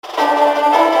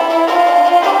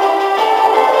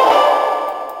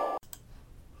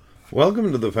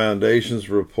Welcome to the Foundation's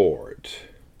Report.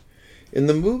 In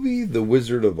the movie The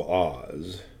Wizard of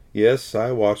Oz, yes,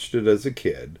 I watched it as a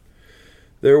kid,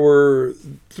 there were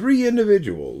three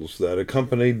individuals that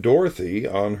accompanied Dorothy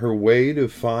on her way to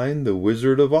find the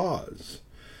Wizard of Oz: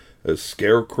 a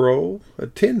scarecrow, a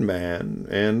tin man,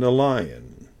 and a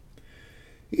lion.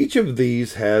 Each of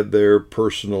these had their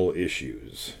personal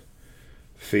issues: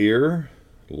 fear,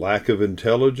 lack of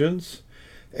intelligence,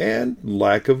 and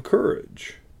lack of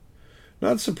courage.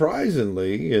 Not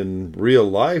surprisingly, in real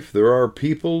life there are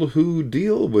people who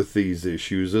deal with these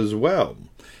issues as well,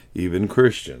 even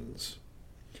Christians.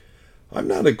 I'm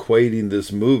not equating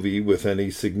this movie with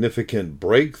any significant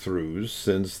breakthroughs,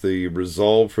 since the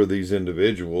resolve for these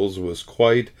individuals was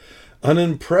quite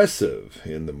unimpressive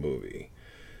in the movie.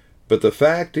 But the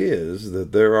fact is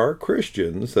that there are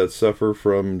Christians that suffer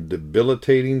from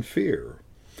debilitating fear,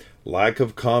 lack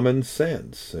of common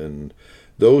sense, and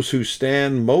those who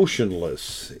stand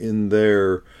motionless in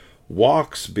their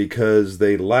walks because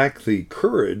they lack the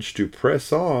courage to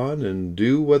press on and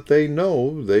do what they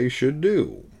know they should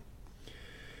do.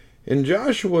 In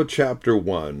Joshua chapter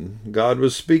 1, God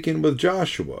was speaking with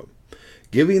Joshua,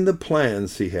 giving the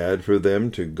plans he had for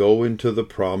them to go into the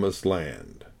promised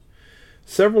land.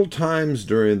 Several times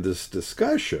during this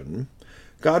discussion,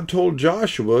 God told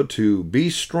Joshua to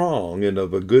be strong and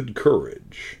of a good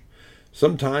courage.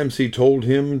 Sometimes he told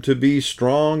him to be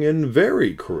strong and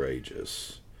very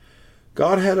courageous.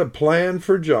 God had a plan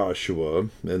for Joshua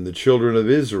and the children of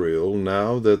Israel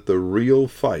now that the real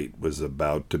fight was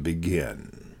about to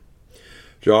begin.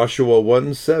 Joshua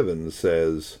 1:7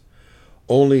 says,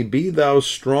 "Only be thou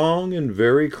strong and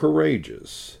very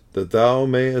courageous, that thou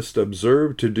mayest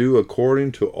observe to do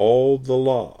according to all the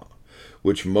law,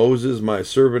 which Moses my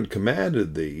servant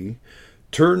commanded thee.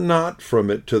 Turn not from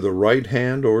it to the right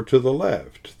hand or to the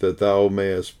left, that thou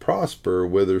mayest prosper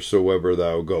whithersoever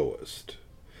thou goest."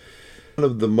 One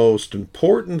of the most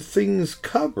important things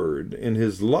covered in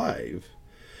his life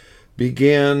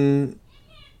began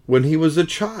when he was a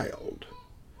child.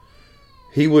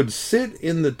 He would sit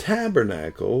in the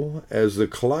tabernacle as the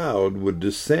cloud would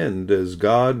descend, as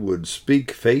God would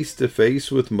speak face to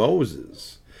face with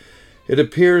Moses. It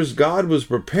appears God was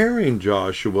preparing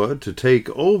Joshua to take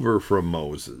over from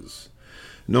Moses,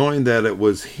 knowing that it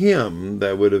was him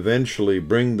that would eventually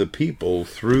bring the people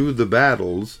through the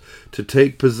battles to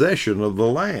take possession of the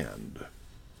land.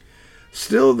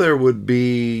 Still, there would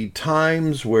be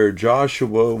times where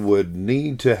Joshua would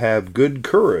need to have good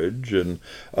courage, and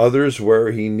others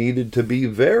where he needed to be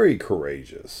very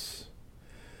courageous.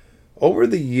 Over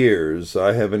the years,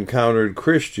 I have encountered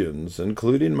Christians,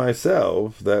 including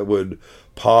myself, that would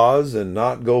pause and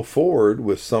not go forward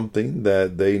with something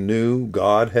that they knew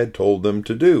God had told them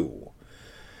to do.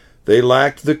 They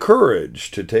lacked the courage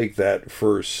to take that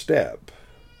first step.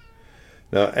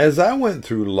 Now, as I went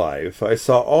through life, I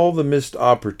saw all the missed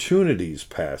opportunities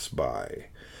pass by.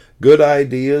 Good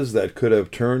ideas that could have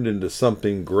turned into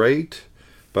something great,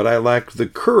 but I lacked the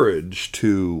courage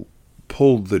to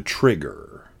pull the trigger.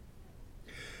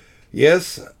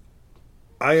 Yes,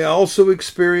 I also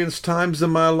experienced times in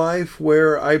my life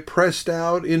where I pressed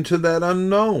out into that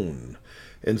unknown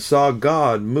and saw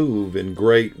God move in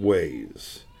great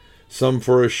ways. Some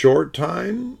for a short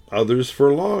time, others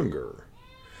for longer.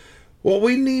 What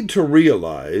we need to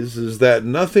realize is that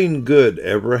nothing good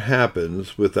ever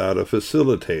happens without a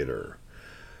facilitator,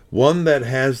 one that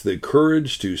has the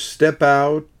courage to step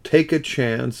out, take a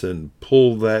chance, and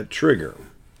pull that trigger.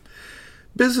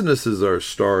 Businesses are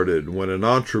started when an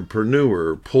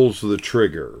entrepreneur pulls the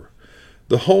trigger.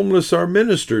 The homeless are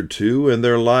ministered to and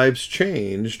their lives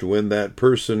changed when that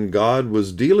person God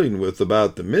was dealing with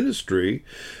about the ministry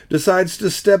decides to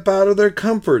step out of their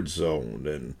comfort zone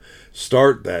and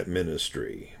start that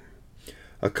ministry.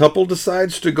 A couple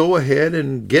decides to go ahead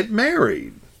and get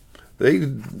married. They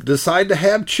decide to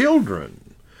have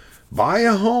children, buy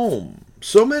a home.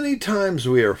 So many times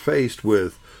we are faced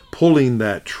with pulling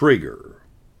that trigger.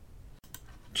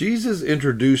 Jesus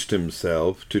introduced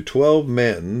himself to 12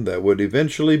 men that would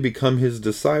eventually become his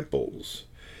disciples.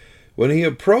 When he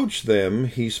approached them,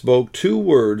 he spoke 2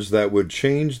 words that would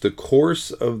change the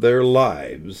course of their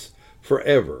lives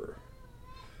forever: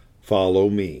 "Follow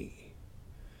me."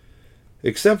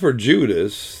 Except for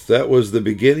Judas, that was the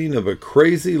beginning of a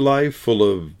crazy life full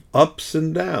of ups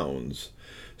and downs,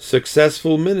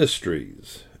 successful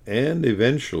ministries, and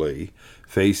eventually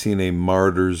facing a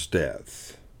martyr's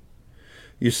death.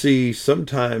 You see,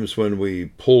 sometimes when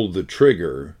we pull the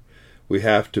trigger, we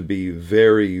have to be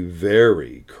very,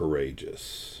 very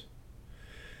courageous.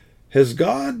 Has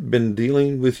God been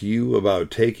dealing with you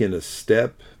about taking a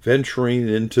step, venturing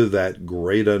into that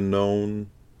great unknown?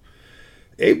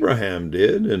 Abraham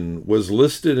did, and was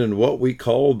listed in what we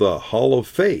call the Hall of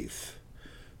Faith.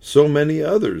 So many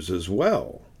others as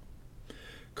well.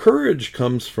 Courage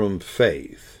comes from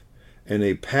faith, and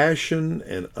a passion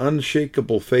and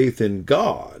unshakable faith in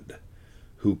God,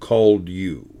 who called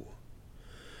you.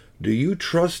 Do you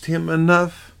trust Him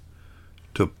enough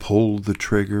to pull the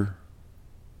trigger?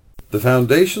 The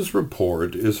Foundation's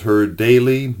report is heard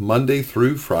daily, Monday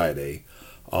through Friday,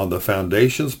 on the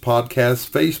Foundation's podcast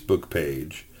Facebook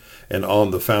page and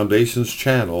on the Foundation's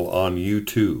channel on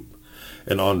YouTube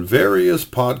and on various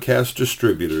podcast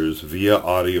distributors via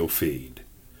audio feed.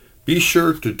 Be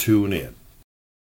sure to tune in.